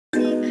So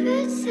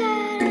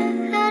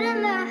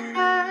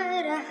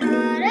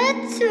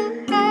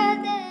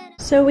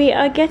we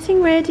are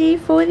getting ready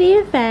for the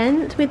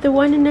event with the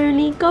one and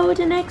only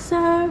Golden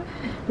XO,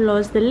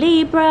 Loz the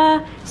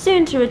Libra,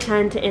 soon to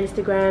return to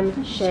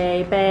Instagram,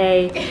 Shay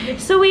Bay.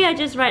 So we are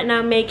just right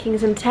now making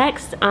some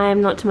text. I am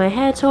not to my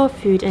hair tour,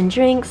 food and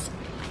drinks,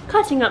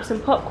 cutting up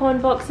some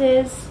popcorn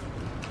boxes,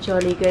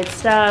 jolly good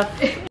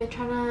stuff. We're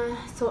trying to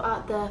sort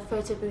out the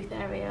photo booth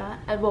area,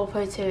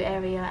 photo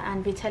area,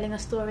 and be telling a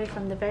story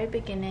from the very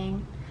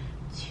beginning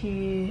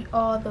to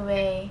all the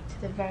way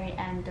to the very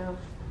end of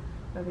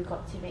where we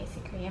got to,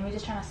 basically. And we're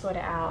just trying to sort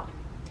it out.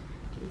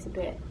 It's a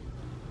bit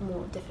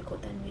more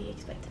difficult than we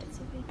expected it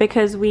to be,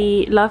 because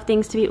we love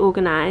things to be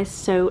organized,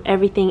 so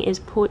everything is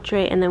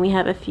portrait and then we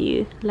have a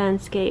few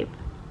landscape,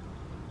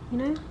 you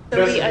know.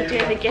 So we are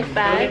doing the gift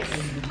bags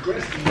for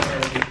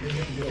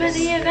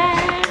the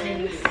event.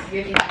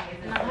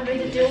 and I'm having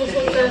to do all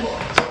sorts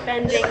of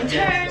Bending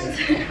turns.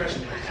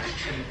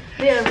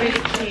 they are really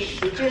cute.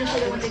 Do you want to show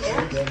them what they get?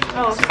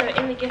 Oh, so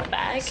in the gift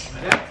bag,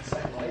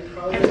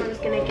 everyone's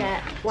gonna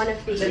get one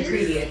of these,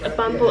 a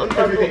Bumble and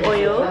Bumble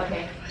oil.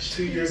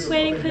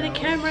 Waiting for the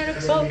camera to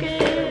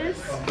focus.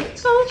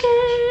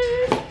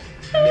 Focus.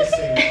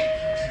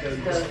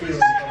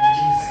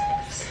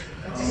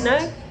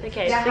 No?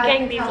 Okay, so we're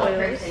getting these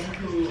oils.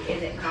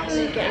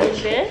 We're getting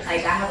this.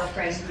 Like, I have a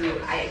friend who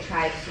I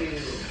tried to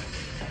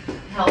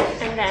help,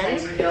 And then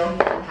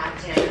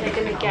they're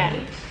gonna get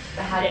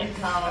but how do you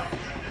tell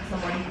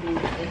someone who's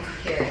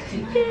insecure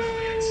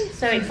Yay!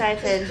 So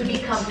excited. to be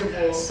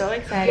comfortable? So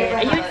excited.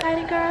 Are you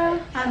excited, girl?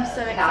 I'm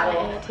so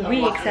excited.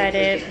 We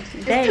excited.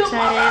 They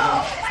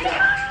excited.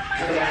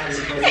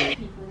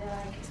 People, they're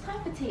like, it's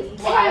time for tea.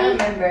 Well, I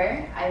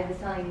remember I was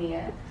telling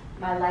Mia,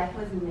 my life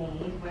was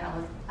made when I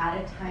was at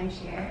a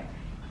timeshare.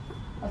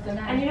 Oh, so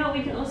nice. And you know what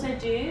we can also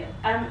do?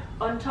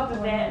 On top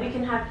of it, we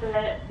can have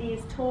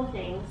these tall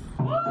things.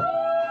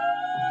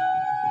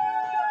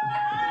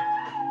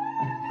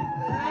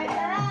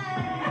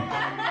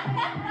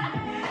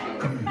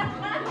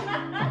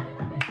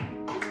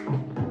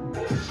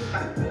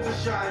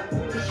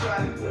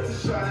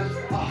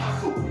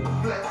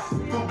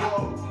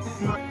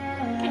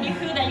 Can you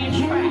feel that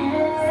you're trying?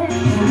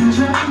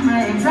 My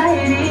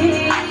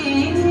anxiety.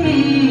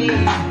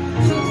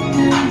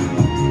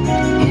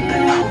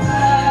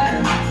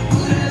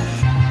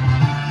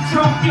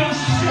 Talk your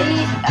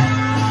shit.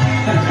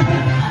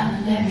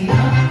 Let me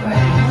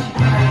upgrade.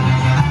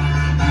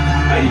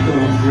 How you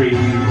doing, great?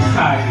 You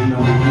tired,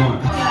 number one.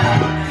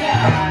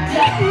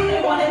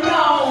 They wanna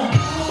know.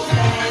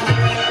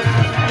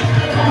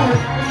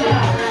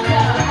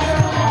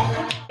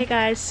 Hey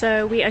guys,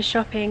 so we are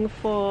shopping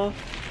for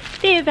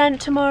the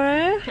event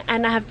tomorrow,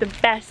 and I have the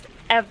best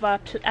ever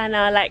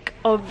planner, like,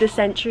 of the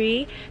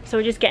century. So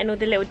we're just getting all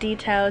the little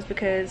details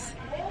because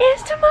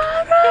it's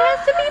tomorrow. It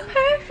has to be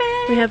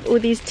perfect. We have all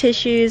these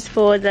tissues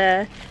for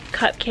the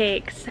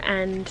cupcakes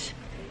and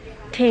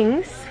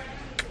things.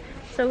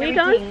 So we're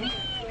going.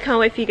 Can't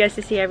wait for you guys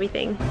to see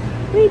everything.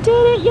 We did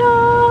it,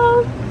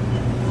 y'all.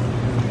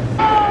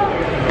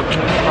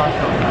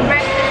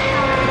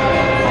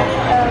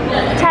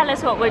 Tell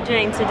us what we're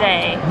doing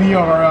today. We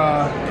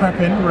are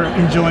prepping. We're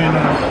enjoying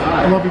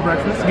a lovely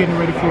breakfast, getting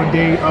ready for a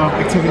day of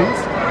activities.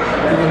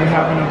 We're going to be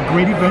having a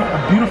great event, a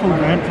beautiful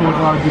event full of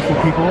a lot of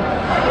beautiful people.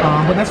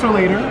 But that's for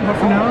later. But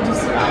for now,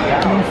 just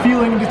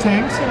feeling the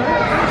tanks.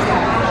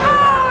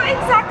 Oh,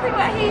 exactly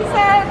what he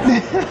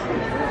said.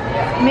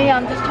 Me,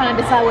 I'm just trying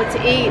to decide what to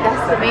eat.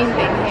 That's the main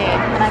thing here,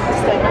 and I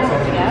just don't know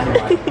what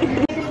to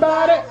get.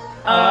 About it.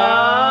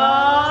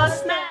 Oh,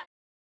 snap.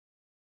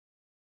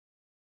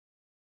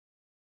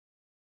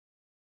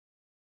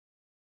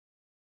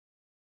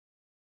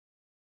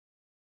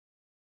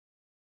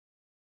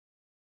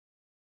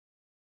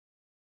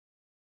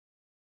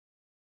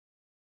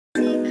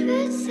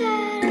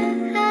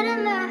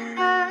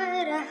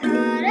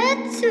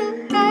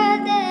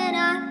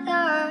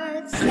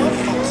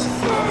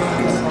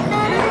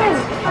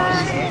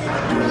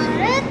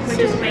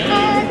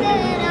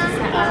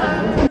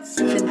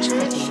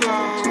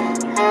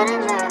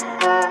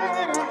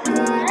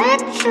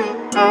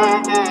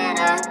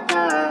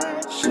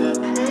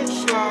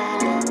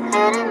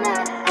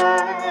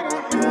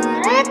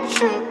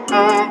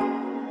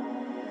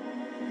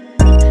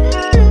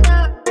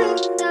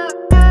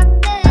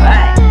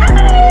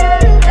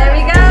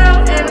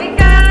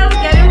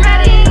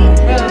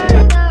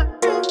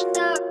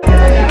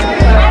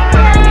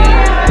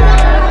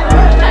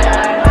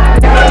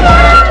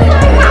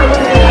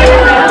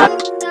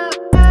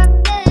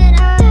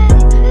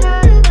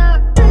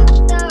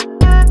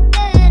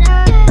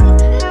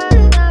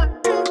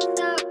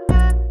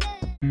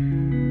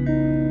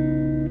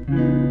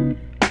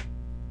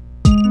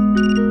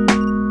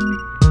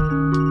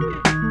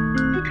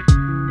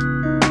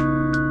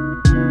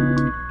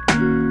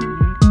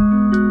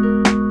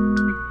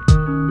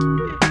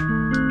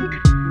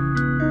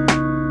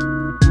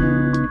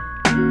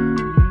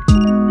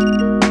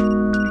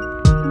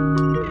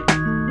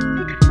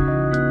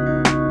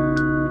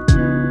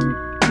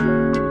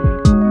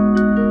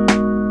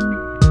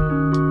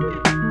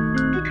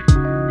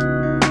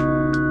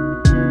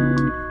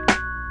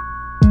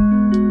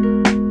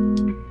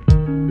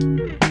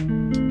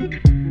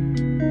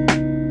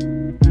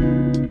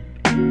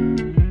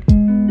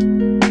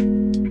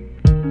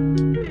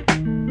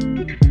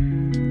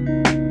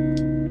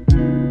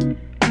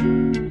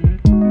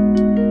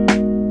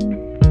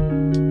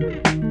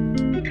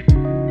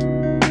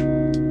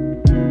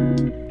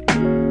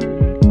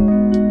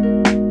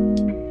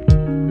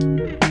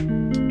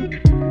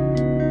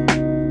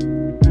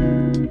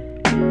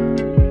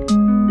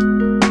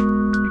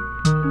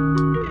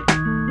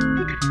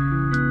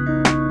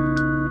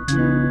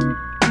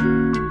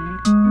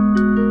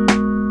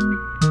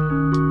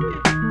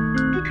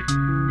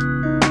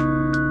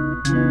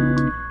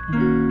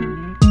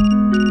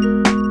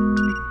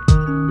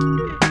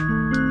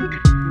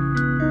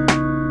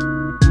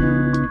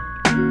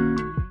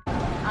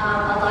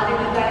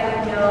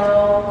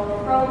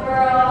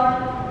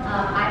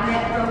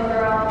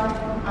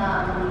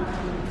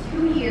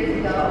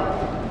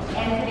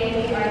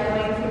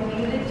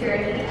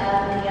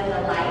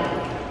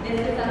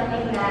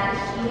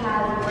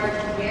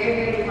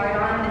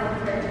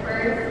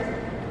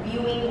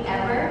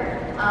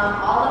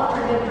 All of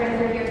her good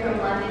friends are here from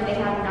London. They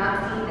have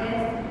not seen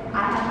this. I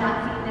have not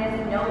seen this.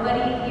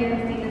 Nobody here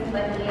has seen this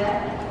but Nia.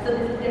 So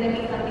this is going to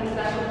be something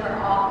special for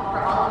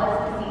all of us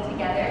to see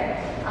together.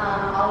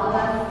 All of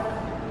us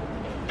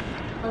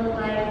look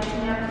like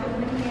natural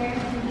children here.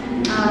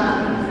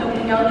 So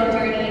we know the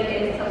journey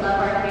is to love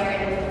our hair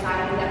in the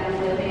society that we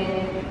live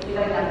in,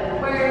 whether that's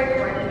in work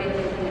or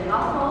individually in the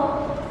household.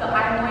 So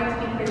I'm going to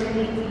be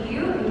presenting to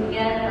you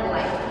Nia the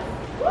Light.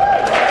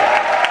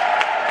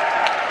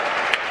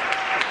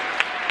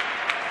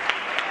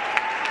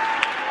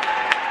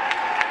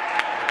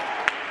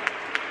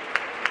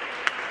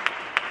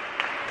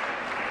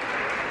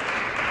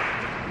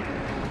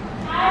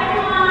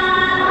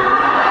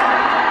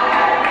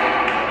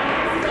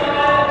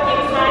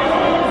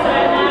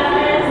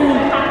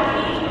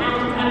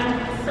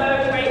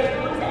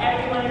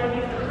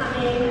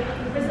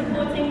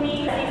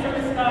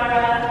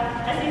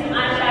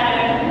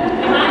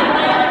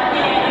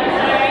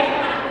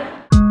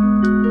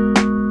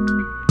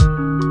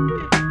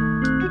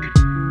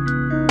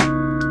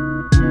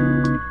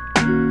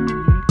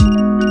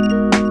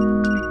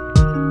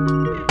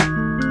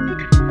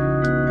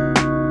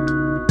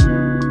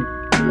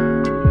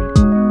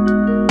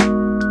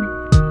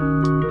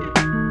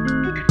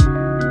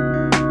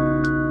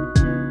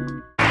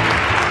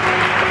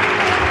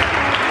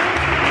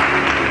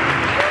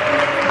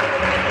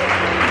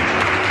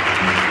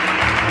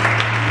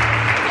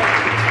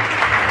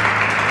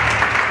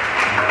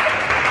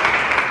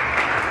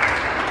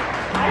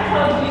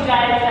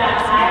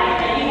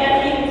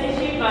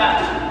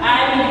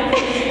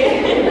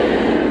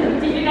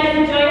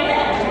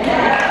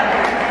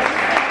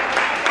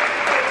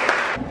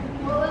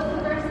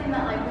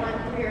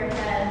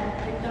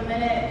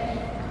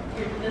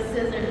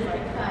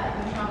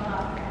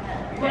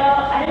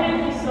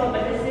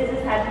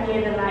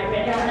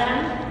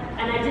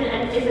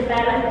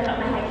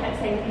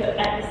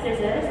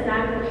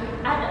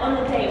 On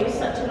the day, it was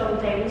such a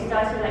long day. We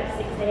started at like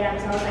 6 AM,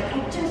 so I was like,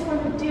 I just want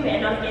to do it,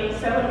 and I was getting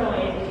so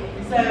annoyed.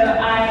 So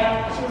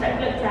she was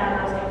like, look down.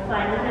 I was like,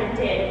 fine. And then I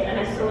did,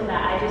 and I saw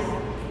that. I just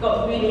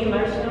got really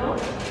emotional,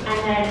 and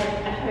then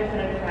I hope I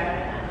don't cry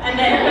right now. And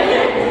then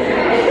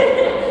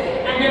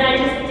and then I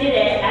just did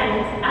it,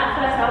 and at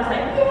first I was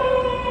like,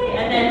 yay!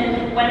 And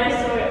then when I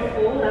saw it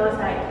fall, I was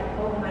like,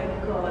 oh my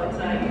god,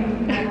 like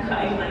I'm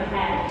cutting my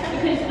hair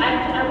because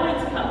I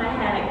wanted to cut my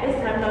hair like this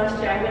time last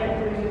year. I went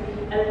through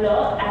a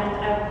lot, and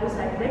I was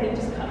like, let me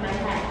just cut my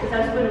hair because I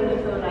was willing to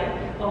feel like,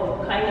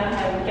 oh, cutting our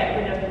hair would get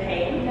rid of the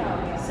pain.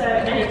 So,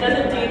 and it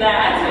doesn't do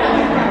that.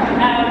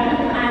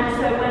 And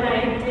so when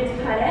I did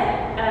cut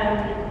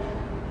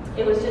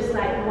it was just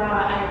like,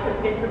 wow,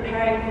 I've been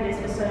preparing for this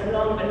for so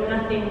long, but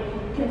nothing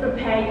can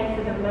prepare you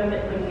for the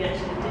moment when you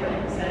actually do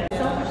it. So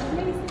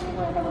amazing.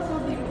 That was so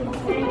beautiful.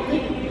 Thank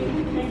you.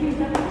 Thank you so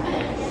much.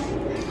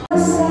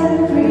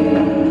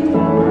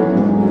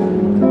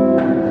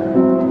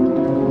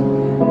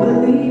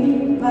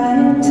 Believe my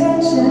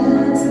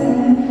intentions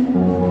that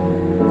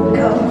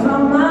come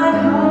from my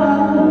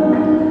heart.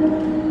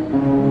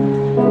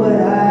 What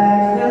I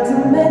failed to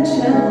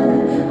mention,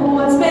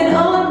 what's been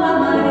on my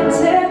mind and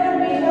tearing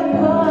me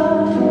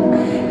apart,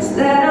 is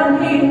that I'm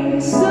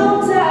here so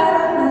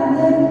tired of not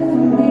living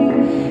for me.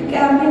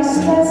 Got me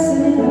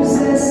stressing,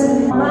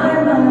 obsessing, my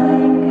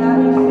mind got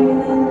me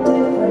feeling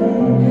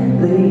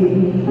differently.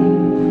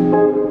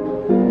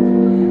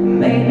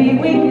 Maybe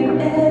we can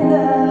end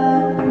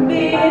up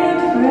being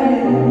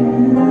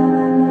friends. All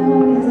I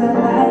know is I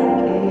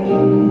like it.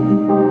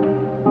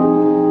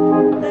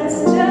 Let's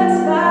just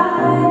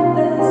vibe,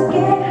 let's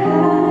get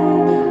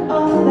high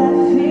off that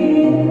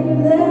feeling.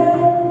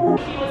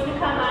 She wants to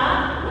come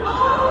up.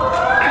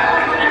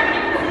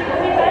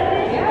 Happy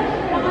birthday.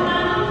 Come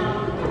on.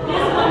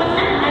 This woman,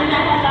 I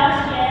met her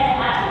last year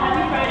at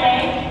Happy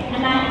Friday,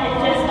 and I had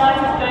just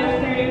started going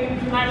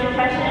through my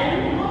depression.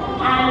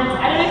 And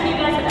I don't know if you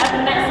guys have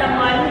ever met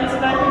someone who's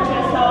spoken to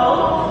yourself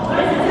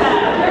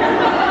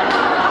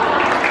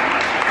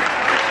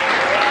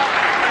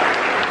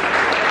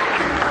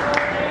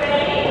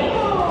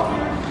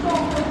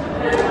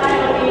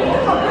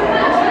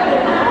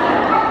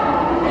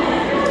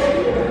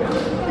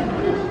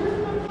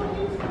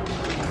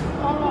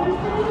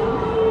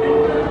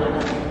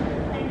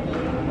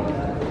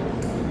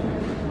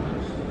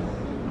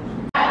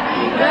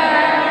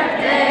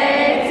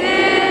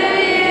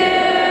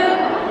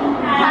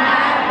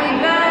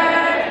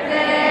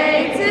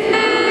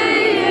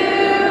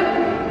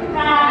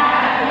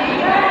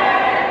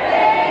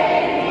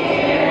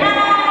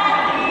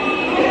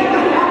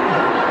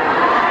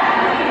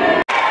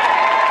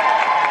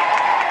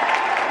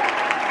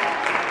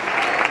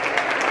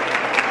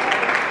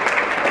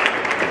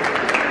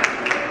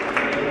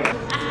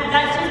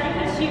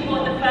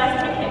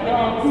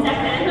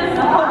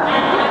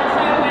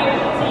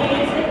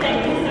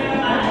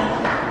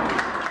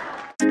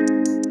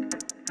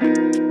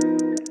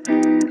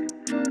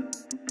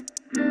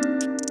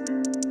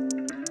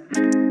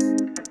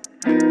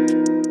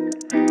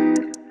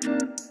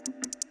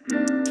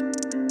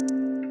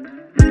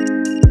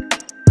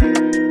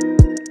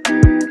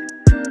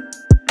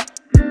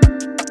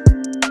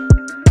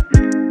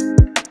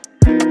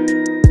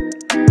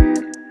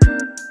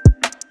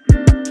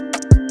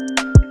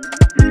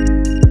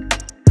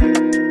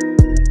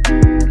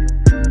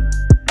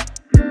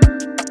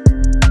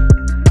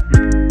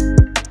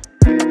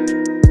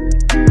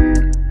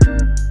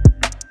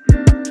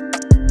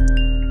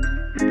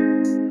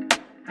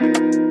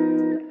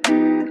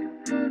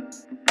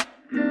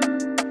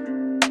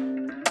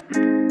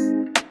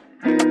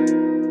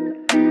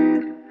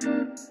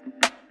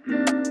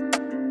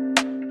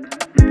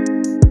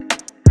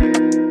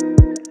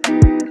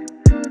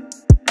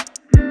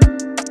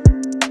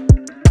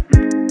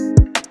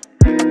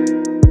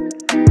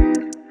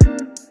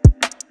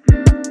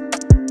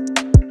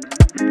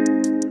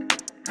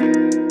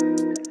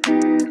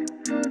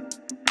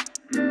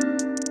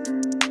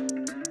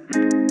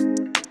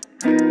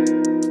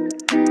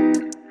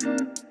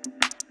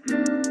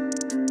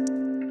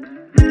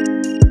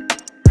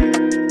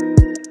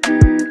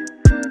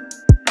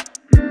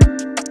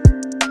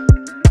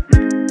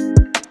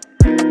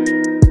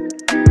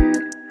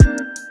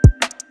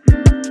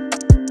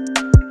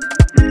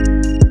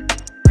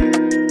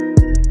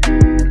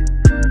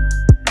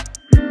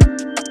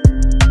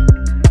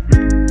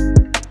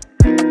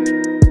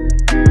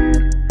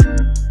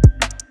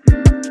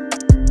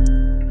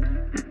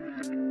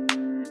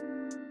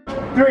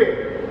 3.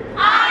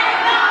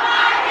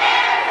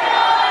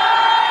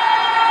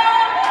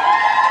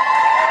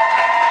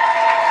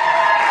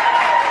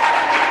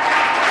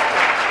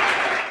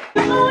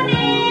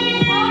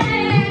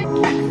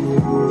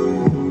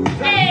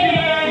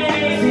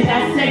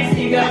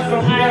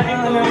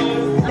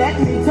 Let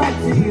me talk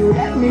to you,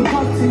 let me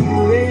talk to you,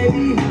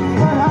 baby.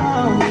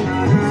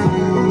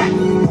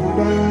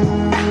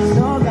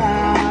 So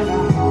bad,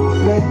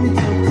 let me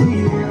talk to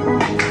you.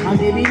 And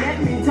baby, let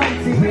me talk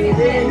to you,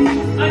 baby.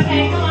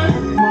 Okay, come on.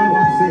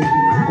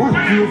 What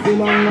you feel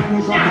long like me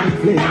come and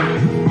play.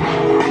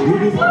 You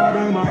be better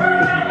than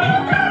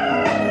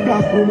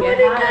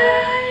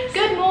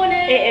Good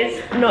morning. It is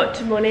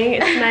not morning,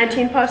 it's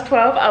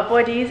 12:19. Our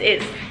bodies,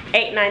 it's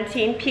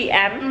 8:19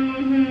 p.m.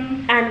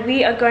 And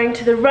we are going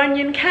to the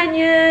Runyon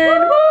Canyon.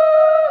 Woo!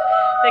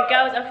 The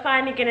girls are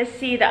finally gonna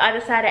see the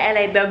other side of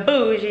LA, the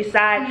bougie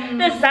side.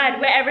 The side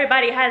where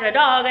everybody has a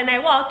dog and they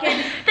walk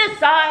in. The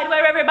side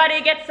where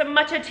everybody gets some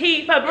matcha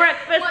tea for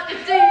breakfast.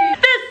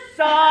 This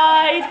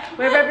side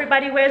where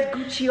everybody wears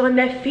Gucci on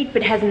their feet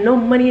but has no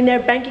money in their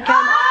bank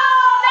account.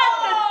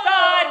 That's the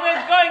side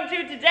we're going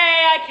to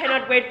today. I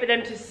cannot wait for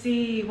them to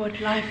see what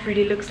life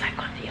really looks like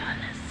on the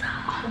other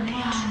side.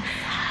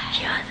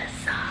 The other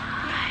side.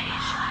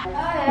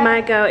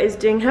 My girl is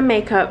doing her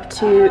makeup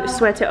to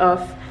sweat it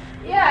off.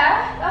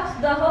 Yeah, that's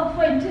the whole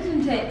point,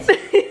 isn't it?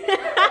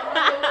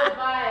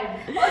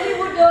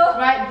 Hollywood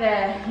Right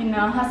there, you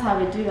know, that's how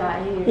we do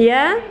that here.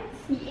 Yeah?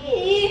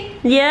 Yeah.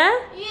 Yeah?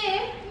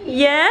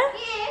 Yeah?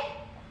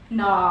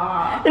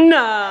 Nah.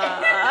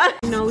 No.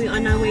 No, we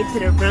on our way to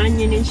the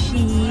Runyon and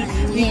shit.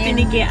 We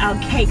finna get our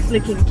cakes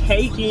looking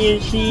cakey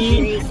and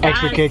shit.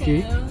 Extra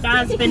cakey.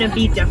 That's finna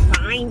be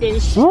defined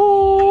and shit.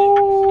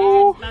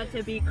 Woo! It's about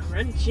to be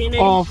crunching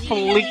and On shit.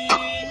 fleek.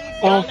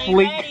 On Y'all ain't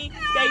fleek. ready.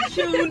 Stay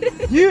tuned.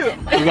 Yeah.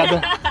 We got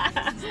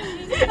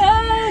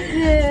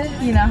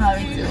You know how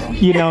we do.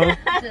 you know,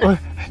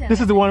 this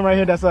is the one right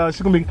here that's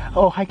she's gonna be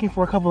hiking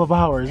for a couple of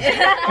hours.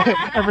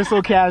 Ever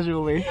so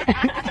casually.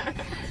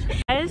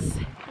 Guys,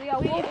 We are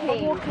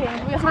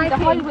walking. We're hiking the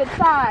Hollywood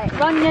side.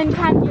 Runyon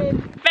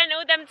Canyon. spent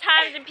all them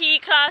times in PE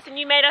class and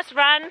you made us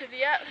run. Yep.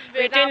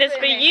 We're doing this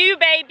for you,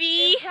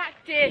 baby.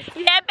 Practice.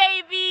 Yeah,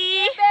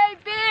 baby.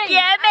 Baby.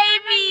 Yeah,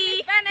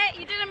 baby. Bennett,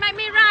 you didn't make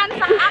me run,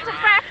 so I'm out of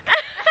breath.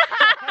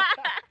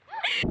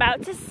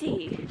 About to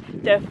see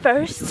the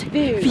first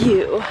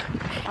view.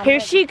 Here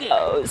she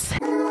goes.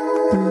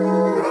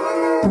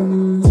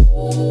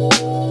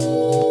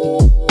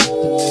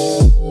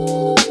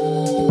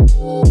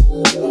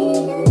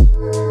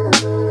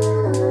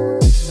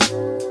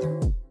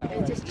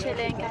 Just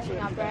chilling, catching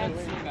our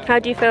breath. How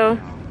do you feel?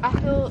 I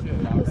feel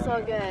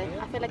so good.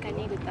 I feel like I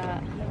needed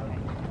that. You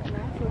know,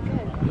 I feel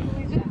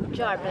good.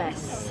 God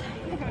bless.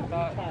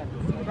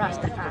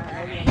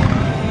 Rastafari.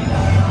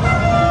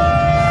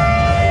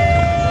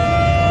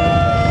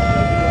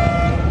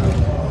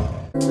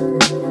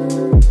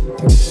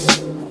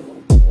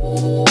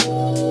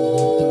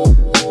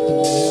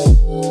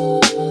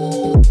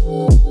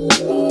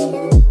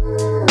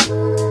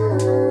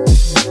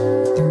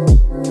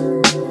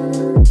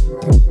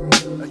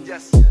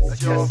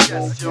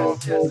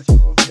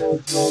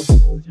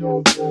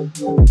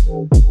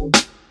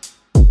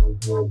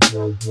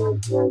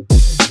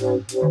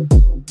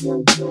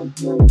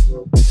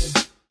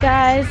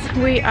 Guys,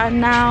 we are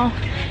now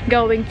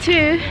going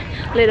to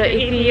Little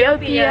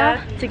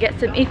Ethiopia to get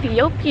some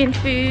Ethiopian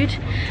food.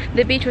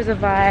 The beach was a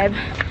vibe.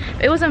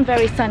 It wasn't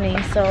very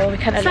sunny, so we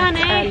kind of left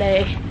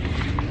LA.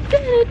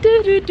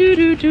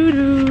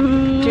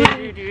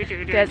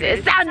 Because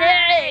it's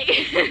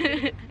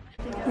sunny!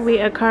 We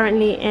are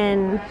currently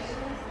in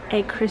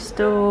a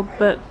crystal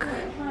book,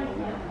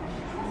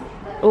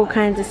 all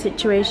kinds of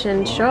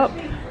situation shop,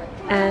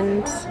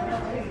 and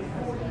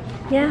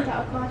yeah,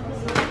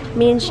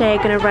 me and Shay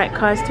are gonna write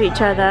cards to each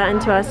other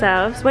and to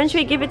ourselves. When should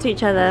we give it to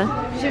each other?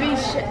 Should we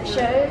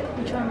show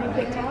which one we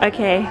picked up?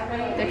 Okay.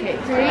 Okay,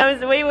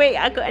 3. Wait,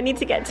 I need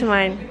to get to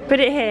mine. Put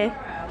it here.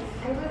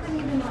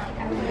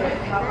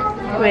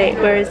 Wait,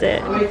 where is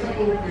it?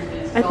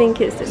 I think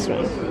it's this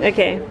one.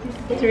 Okay.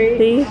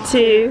 3,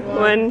 2,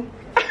 1.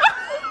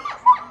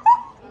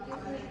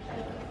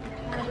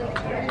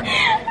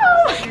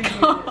 Oh my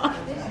god.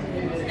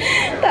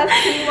 That's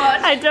too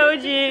much. I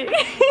told you.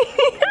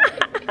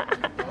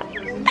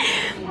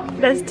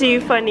 That's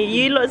too funny.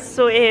 You lot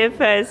saw it here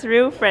first.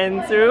 Real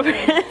friends, real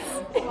friends.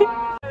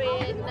 We're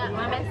in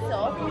Meso.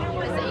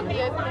 It's an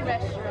Ethiopian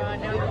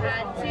restaurant, and we've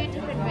had 2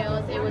 different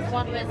meals.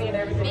 One was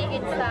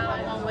vegan style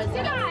and one was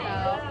meat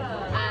style.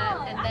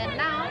 And then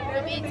now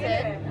we've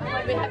eaten.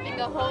 We're having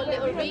a whole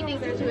little reading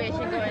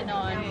situation going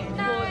on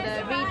for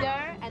the reader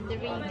and the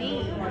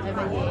readee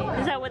over here.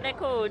 Is that what they're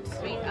called? I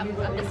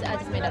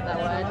just made up that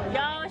word.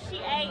 Y'all,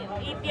 she ate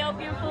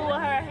Ethiopian food with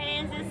her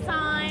hands this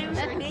time.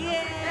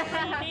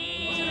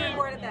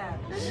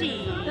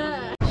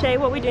 Shay,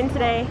 what are we doing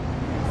today?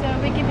 So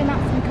we're giving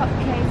out some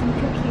cupcakes and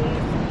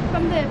cookies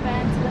from the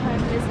event to the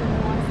homeless and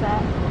the ones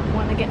that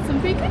want to get some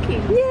free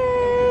cookies.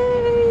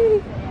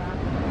 Yay!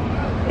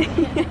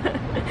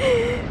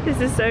 This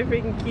is so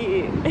freaking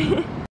cute.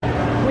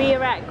 We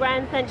are at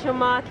Grand Central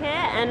Market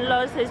and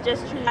Loz has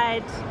just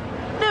tried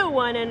the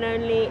one and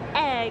only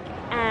egg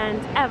and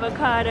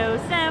avocado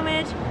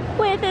sandwich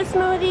with a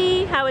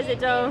smoothie. How is it,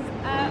 Dole?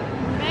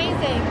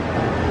 Amazing.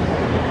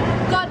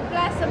 God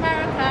bless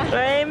America.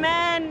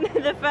 Amen.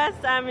 The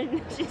first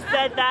time she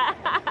said that.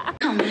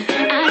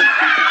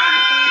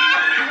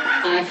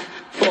 5,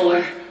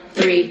 4,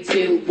 3,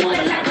 2, 1.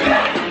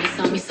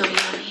 Saw me so yummy.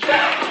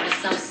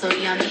 So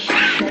yummy.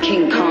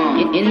 King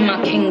Kong in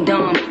my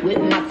kingdom with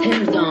my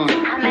Tim's on.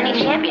 How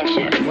many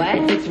championships?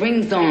 What? 6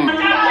 rings on.